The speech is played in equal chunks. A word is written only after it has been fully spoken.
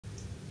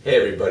Hey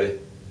everybody,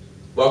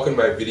 welcome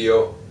to my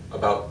video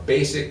about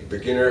basic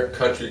beginner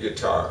country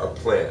guitar, a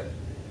plan.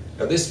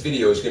 Now this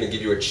video is going to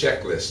give you a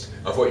checklist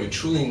of what you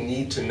truly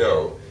need to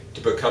know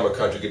to become a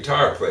country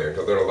guitar player,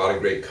 to learn a lot of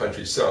great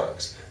country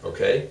songs,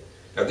 okay?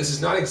 Now this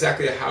is not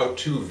exactly a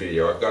how-to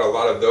video. I've got a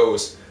lot of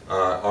those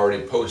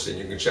already posted.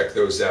 You can check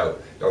those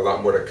out. Got a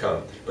lot more to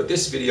come. But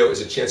this video is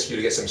a chance for you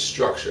to get some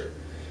structure.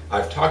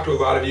 I've talked to a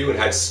lot of you and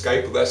had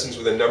Skype lessons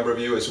with a number of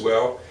you as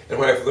well. And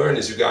what I've learned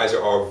is you guys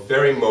are all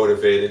very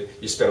motivated.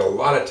 You spend a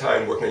lot of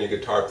time working on your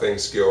guitar playing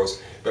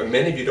skills, but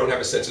many of you don't have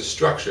a sense of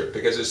structure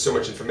because there's so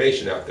much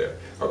information out there.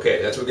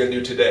 Okay, that's what we're going to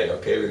do today.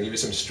 Okay, we're going to give you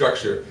some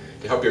structure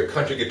to help your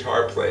country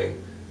guitar playing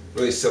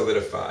really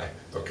solidify,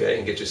 okay,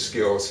 and get your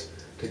skills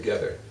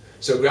together.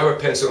 So grab a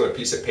pencil and a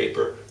piece of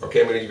paper.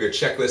 Okay, I'm going to give you a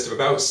checklist of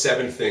about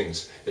 7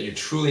 things that you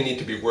truly need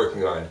to be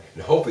working on,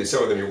 and hopefully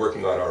some of them you're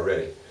working on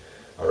already.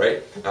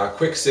 Alright,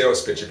 quick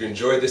sales pitch. If you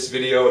enjoyed this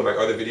video and my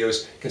other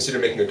videos, consider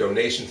making a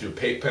donation through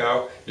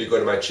PayPal. You go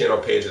to my channel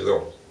page, there's a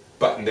little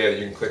button there that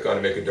you can click on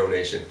to make a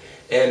donation.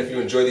 And if you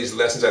enjoy these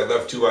lessons, I'd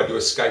love to do a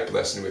Skype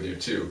lesson with you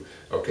too.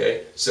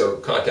 Okay, so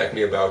contact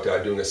me about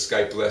doing a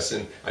Skype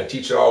lesson. I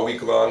teach it all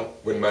week long,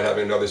 wouldn't mind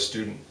having another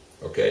student.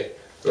 Okay,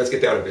 so let's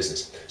get down to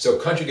business. So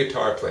country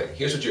guitar playing,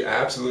 here's what you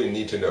absolutely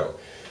need to know.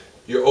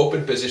 Your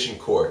open position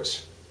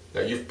chords. Now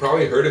you've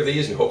probably heard of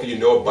these and hopefully you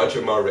know a bunch of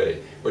them already.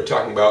 We're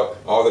talking about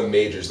all the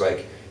majors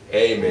like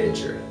A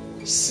major,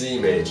 C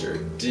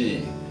major,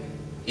 D,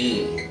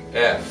 E,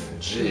 F,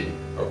 G,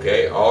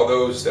 okay? All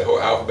those, the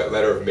whole alphabet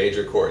letter of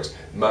major chords.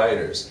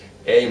 Minors,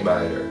 A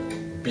minor,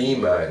 B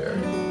minor,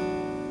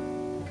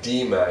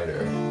 D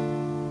minor,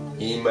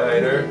 E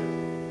minor,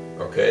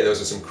 okay?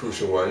 Those are some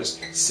crucial ones.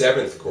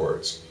 7th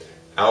chords,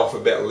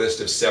 alphabet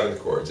list of 7th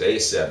chords.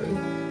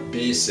 A7,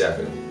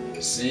 B7,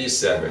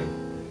 C7,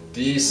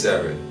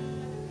 D7,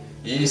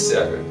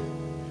 E7,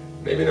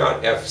 maybe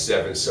not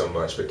F7 so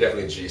much, but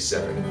definitely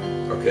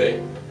G7, okay?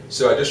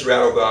 So I just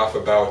rattled off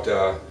about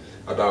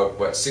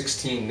what,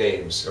 16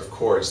 names of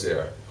chords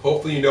there.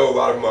 Hopefully you know a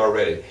lot of them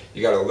already.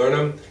 You got to learn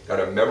them, got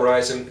to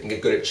memorize them, and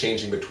get good at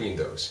changing between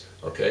those,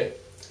 okay?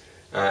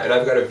 And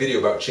I've got a video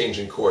about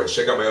changing chords.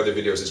 Check out my other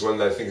videos. There's one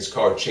that I think is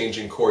called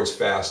Changing Chords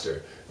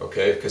Faster,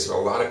 okay? Because a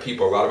lot of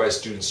people, a lot of my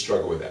students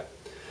struggle with that.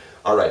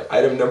 All right,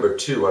 item number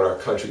 2 on our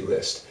country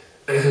list.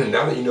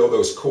 Now that you know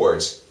those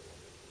chords,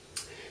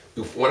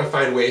 you want to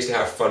find ways to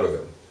have fun with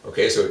them.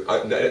 Okay, so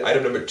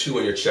item number 2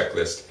 on your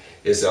checklist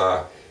is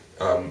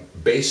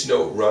bass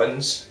note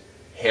runs,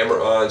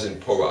 hammer-ons, and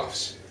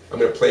pull-offs. I'm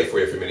going to play for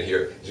you for a minute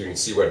here so you can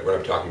see what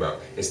I'm talking about.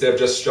 Instead of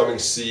just strumming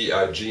C,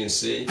 G, and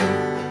C,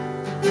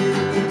 I'm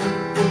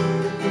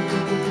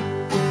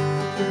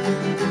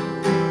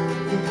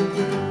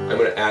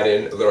going to add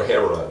in a little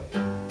hammer-on.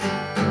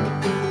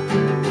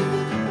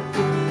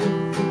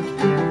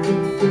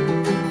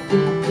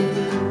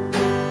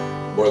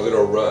 Or a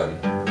little run.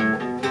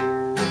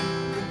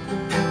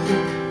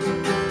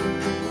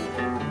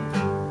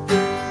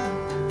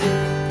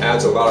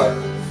 Adds a lot of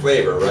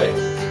flavor, right?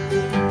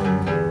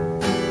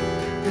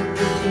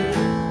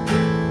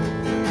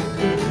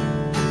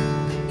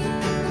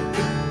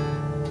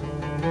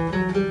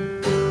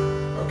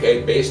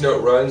 Okay, bass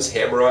note runs,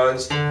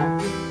 hammer-ons,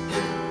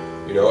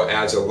 you know,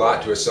 adds a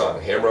lot to a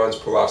song. Hammer-ons,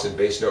 pull-offs, and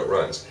bass note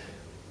runs.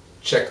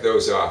 Check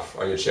those off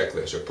on your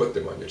checklist, or put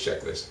them on your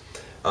checklist.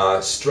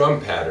 Strum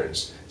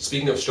patterns.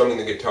 Speaking of strumming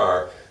the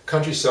guitar,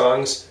 country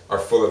songs are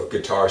full of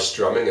guitar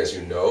strumming, as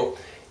you know.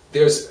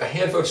 There's a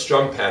handful of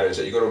strum patterns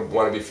that you're going to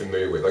want to be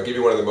familiar with. I'll give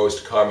you one of the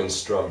most common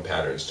strum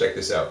patterns. Check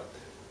this out.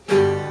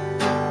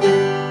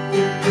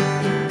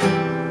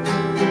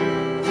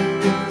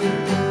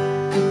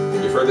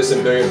 You've heard this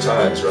a million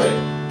times, right?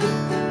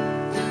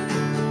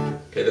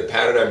 Okay, the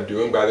pattern I'm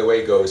doing, by the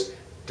way, goes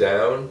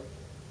down,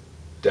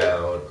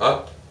 down,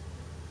 up,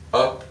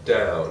 up,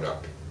 down,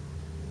 up.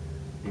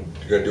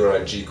 You're going to do it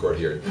on a G chord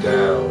here.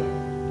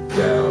 Down,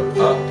 down,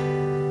 up,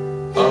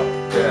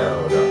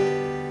 down, up.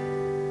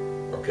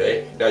 Okay?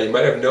 Now you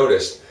might have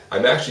noticed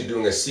I'm actually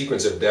doing a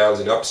sequence of downs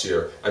and ups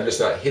here. I'm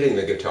just not hitting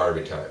the guitar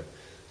every time.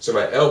 So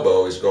my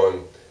elbow is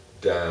going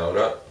down,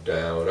 up,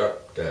 down,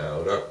 up,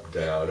 down, up,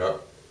 down,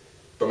 up.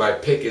 But my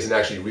pick isn't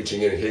actually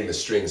reaching in and hitting the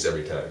strings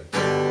every time.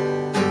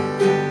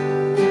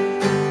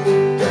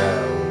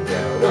 Down,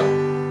 down, up,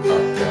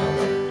 down,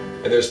 up.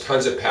 And there's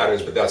tons of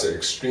patterns, but that's an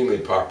extremely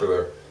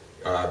popular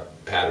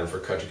pattern for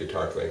country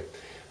guitar playing.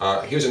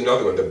 Here's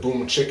another one, the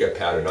boom chicka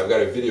pattern. I've got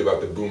a video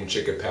about the boom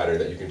chicka pattern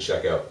that you can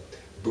check out.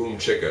 Boom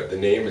chicka. The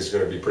name is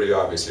going to be pretty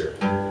obvious here.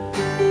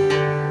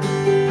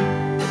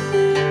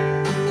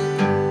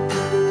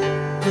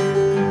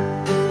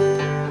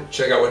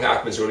 Check out what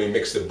happens when we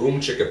mix the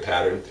boom chicka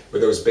pattern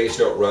with those bass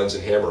note runs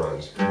and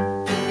hammer-ons.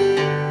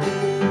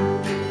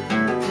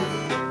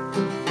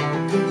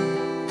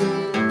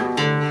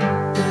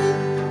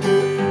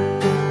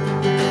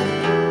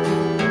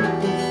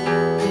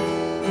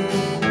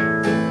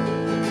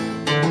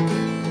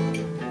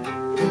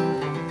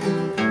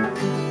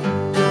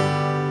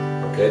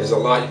 There's a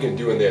lot you can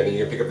do in there. Then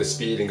you can pick up the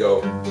speed and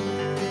go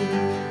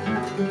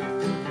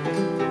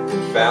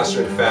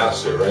faster and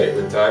faster, right,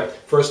 with time.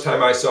 First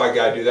time I saw a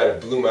guy do that, it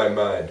blew my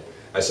mind.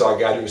 I saw a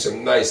guy doing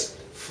some nice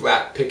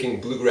flat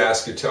picking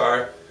bluegrass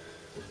guitar,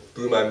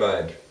 blew my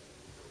mind.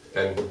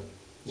 And,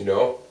 you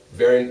know,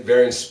 very,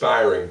 very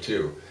inspiring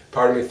too.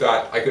 Part of me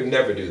thought I could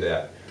never do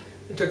that.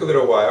 It took a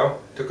little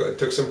while,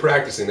 took some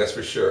practicing, that's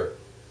for sure.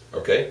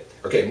 Okay,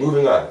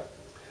 moving on.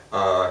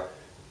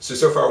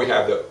 So far we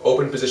have the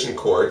open position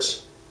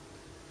chords,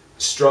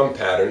 strum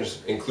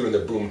patterns, including the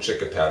boom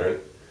chicka pattern.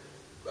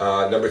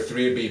 Number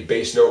 3 would be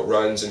bass note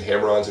runs and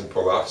hammer-ons and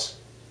pull-offs.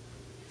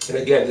 And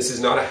again, this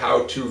is not a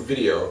how-to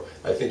video.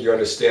 I think you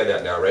understand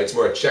that now, right? It's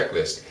more a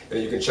checklist.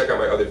 And you can check out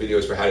my other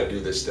videos for how to do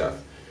this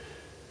stuff.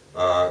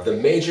 The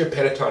major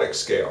pentatonic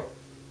scale.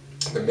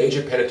 The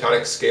major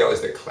pentatonic scale is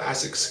the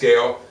classic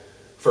scale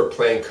for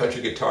playing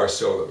country guitar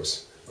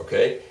solos.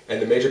 Okay? And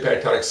the major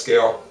pentatonic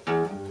scale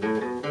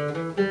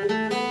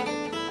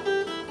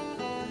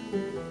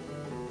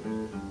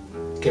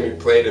can be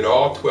played in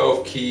all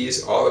 12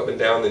 keys, all up and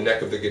down the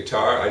neck of the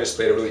guitar. I just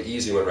played a really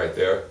easy one right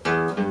there.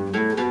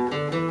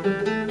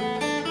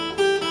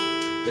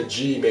 The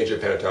G major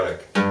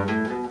pentatonic.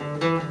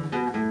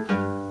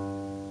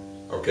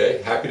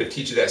 Okay, happy to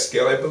teach you that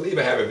scale. I believe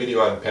I have a video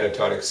on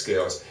pentatonic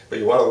scales, but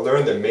you want to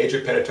learn the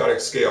major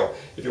pentatonic scale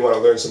if you want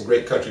to learn some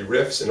great country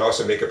riffs and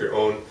also make up your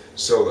own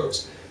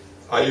solos.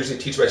 I usually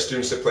teach my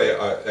students to play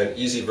an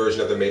easy version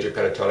of the major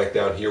pentatonic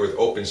down here with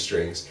open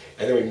strings,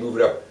 and then we move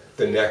it up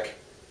the neck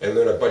and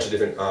learn a bunch of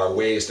different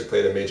ways to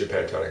play the major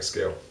pentatonic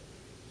scale.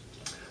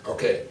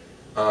 Okay,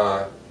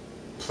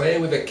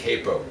 playing with a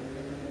capo,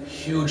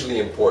 hugely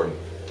important.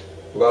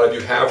 A lot of you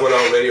have one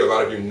already, a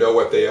lot of you know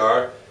what they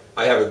are.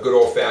 I have a good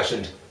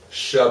old-fashioned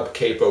Shub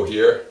capo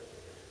here.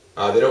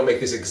 They don't make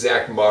this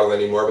exact model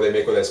anymore, but they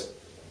make one that's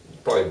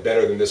probably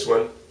better than this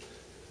one.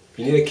 If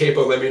you need a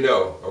capo, let me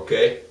know,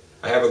 okay?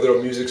 I have a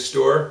little music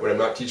store when I'm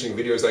not teaching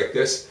videos like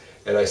this,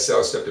 and I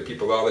sell stuff to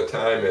people all the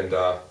time, and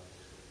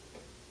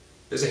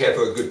there's a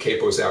handful of good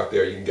capos out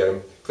there. You can get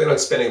them. Plan on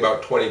spending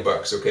about 20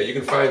 bucks, okay? You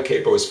can find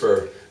capos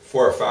for $4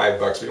 or $5,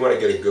 but you want to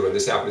get a good one.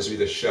 This happens to be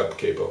the Shub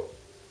capo.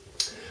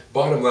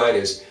 Bottom line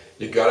is,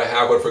 you gotta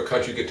have one for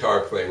country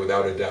guitar playing,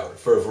 without a doubt,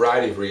 for a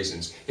variety of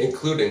reasons,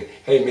 including,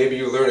 hey, maybe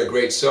you learn a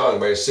great song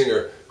by a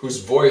singer whose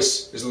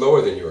voice is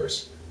lower than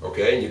yours,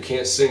 okay? And you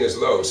can't sing as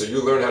low, so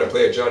you learn how to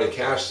play a Johnny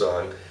Cash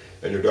song,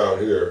 and you're down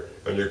here,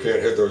 and you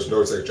can't hit those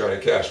notes like Johnny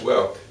Cash.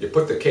 Well, you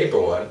put the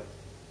capo on.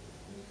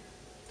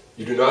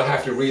 You do not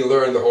have to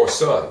relearn the whole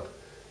song.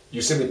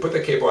 You simply put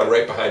the capo on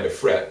right behind a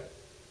fret,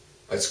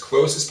 as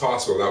close as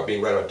possible without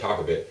being right on top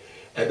of it,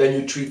 and then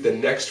you treat the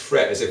next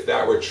fret as if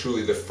that were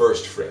truly the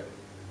first fret.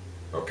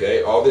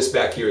 Okay, all this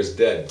back here is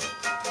dead.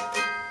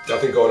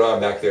 Nothing going on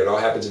back there. It all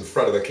happens in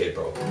front of the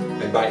capo.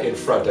 And by in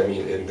front, I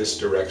mean in this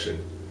direction,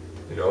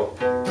 you know?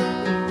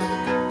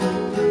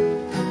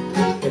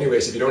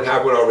 Anyways, if you don't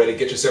have one already,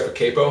 get yourself a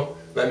capo.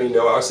 Let me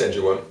know, I'll send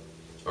you one.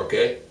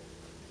 Okay?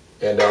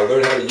 And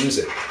learn how to use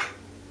it.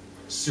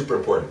 Super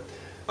important.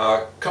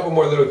 A couple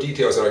more little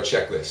details on our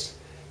checklist.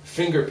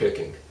 Finger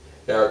picking.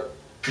 Now,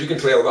 you can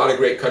play a lot of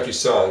great country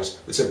songs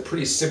with some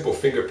pretty simple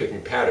finger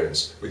picking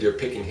patterns with your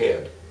picking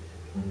hand.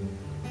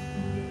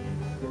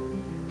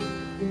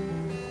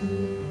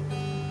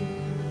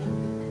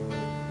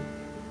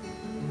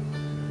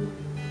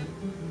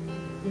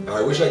 Now,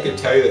 I wish I could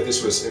tell you that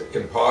this was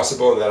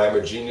impossible and that I'm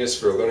a genius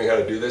for learning how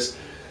to do this.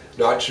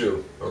 Not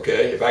true,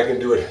 okay? If I can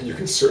do it, you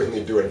can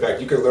certainly do it. In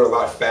fact, you can learn a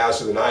lot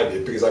faster than I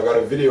did because I've got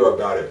a video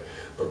about it,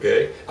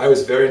 okay? I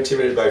was very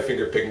intimidated by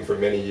finger picking for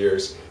many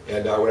years,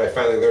 and when I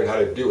finally learned how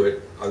to do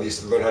it, at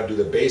least learn how to do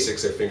the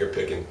basics of finger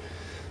picking,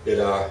 it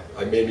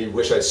made me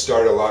wish I'd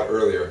started a lot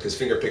earlier, because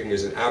finger picking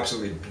is an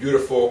absolutely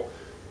beautiful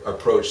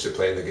approach to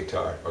playing the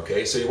guitar,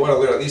 okay? So you want to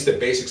learn at least the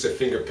basics of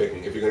finger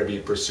picking if you're going to be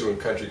pursuing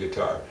country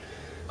guitar.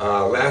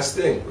 Last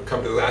thing, we'll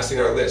come to the last thing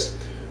on our list.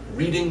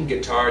 Reading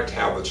guitar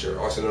tablature,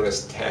 also known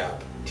as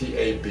tab,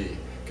 T-A-B.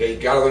 Okay, you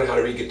got to learn how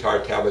to read guitar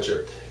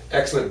tablature.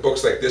 Excellent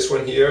books like this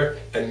one here,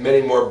 and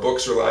many more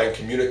books rely on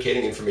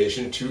communicating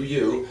information to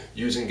you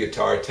using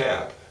guitar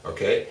tab.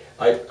 Okay,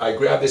 I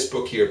grabbed this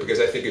book here because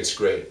I think it's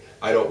great.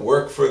 I don't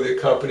work for the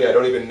company. I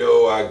don't even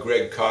know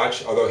Greg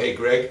Koch, although, hey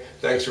Greg,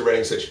 thanks for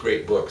writing such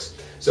great books.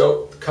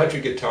 So, Country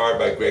Guitar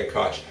by Greg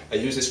Koch. I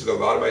use this with a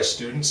lot of my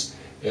students,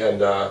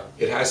 and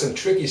it has some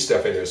tricky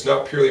stuff in there. It's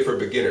not purely for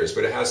beginners,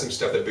 but it has some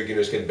stuff that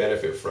beginners can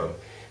benefit from.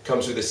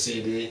 Comes with a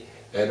CD,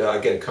 and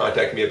again,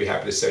 contact me. I'd be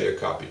happy to sell you a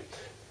copy.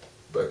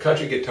 But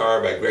Country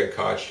Guitar by Greg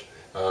Koch,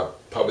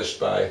 published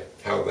by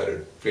Hal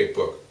Leonard. Great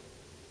book.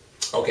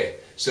 Okay,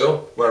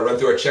 so want to run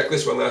through our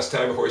checklist one last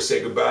time before we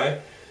say goodbye.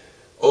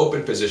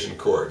 Open position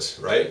chords,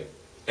 right?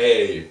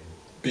 A,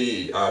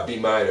 B, B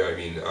minor,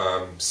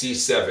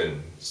 C7,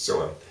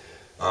 so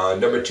on.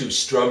 Number 2,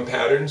 strum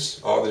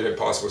patterns, all the different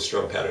possible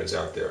strum patterns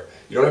out there.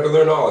 You don't have to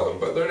learn all of them,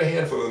 but learn a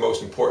handful of the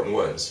most important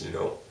ones, you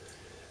know.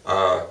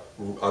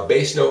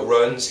 Bass note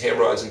runs,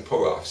 hammer-ons, and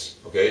pull-offs,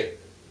 okay?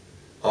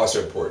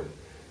 Also important.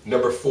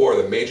 Number 4,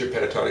 the major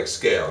pentatonic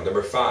scale.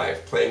 Number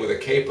 5, playing with a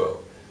capo.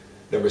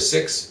 Number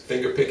 6,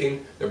 finger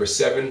picking. Number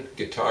 7,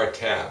 guitar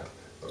tab,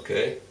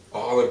 okay?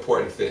 All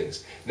important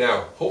things.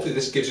 Now, hopefully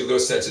this gives you a little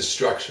sense of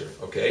structure,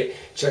 okay?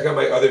 Check out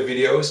my other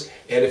videos,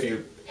 and if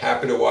you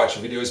happen to watch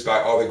videos by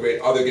all the great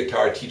other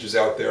guitar teachers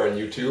out there on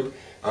YouTube,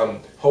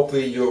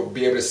 hopefully you'll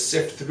be able to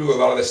sift through a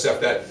lot of the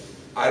stuff that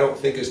I don't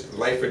think is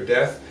life or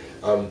death,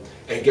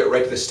 and get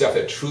right to the stuff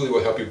that truly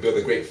will help you build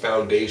a great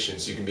foundation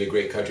so you can be a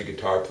great country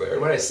guitar player.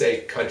 And when I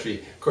say country,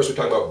 of course we're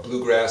talking about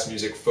bluegrass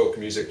music, folk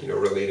music,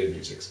 related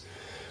musics.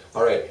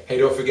 Alright, hey,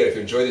 don't forget, if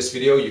you enjoyed this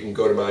video, you can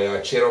go to my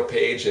channel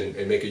page and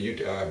make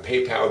a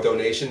PayPal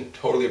donation.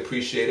 Totally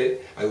appreciate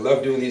it. I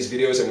love doing these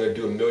videos. I'm going to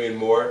do a million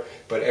more,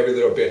 but every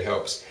little bit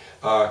helps.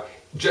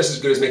 Just as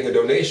good as making a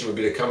donation would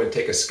be to come and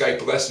take a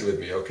Skype lesson with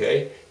me,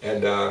 okay?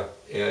 And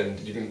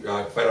you can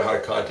find out how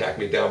to contact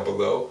me down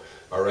below,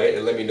 alright?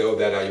 And let me know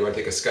that you want to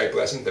take a Skype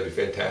lesson. That'd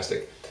be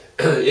fantastic.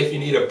 If you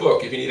need a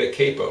book, if you need a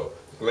capo,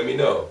 let me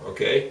know,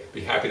 okay?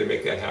 Be happy to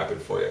make that happen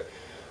for you.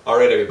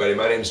 Alright everybody,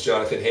 my name is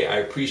Jonathan. Hey, I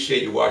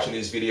appreciate you watching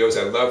these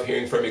videos. I love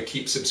hearing from you.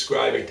 Keep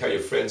subscribing. Tell your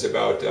friends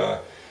about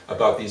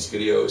these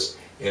videos.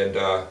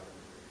 And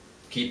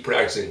keep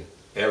practicing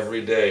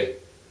every day.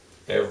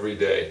 Every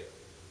day.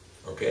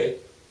 Okay?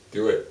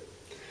 Do it.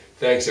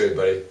 Thanks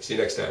everybody. See you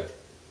next time.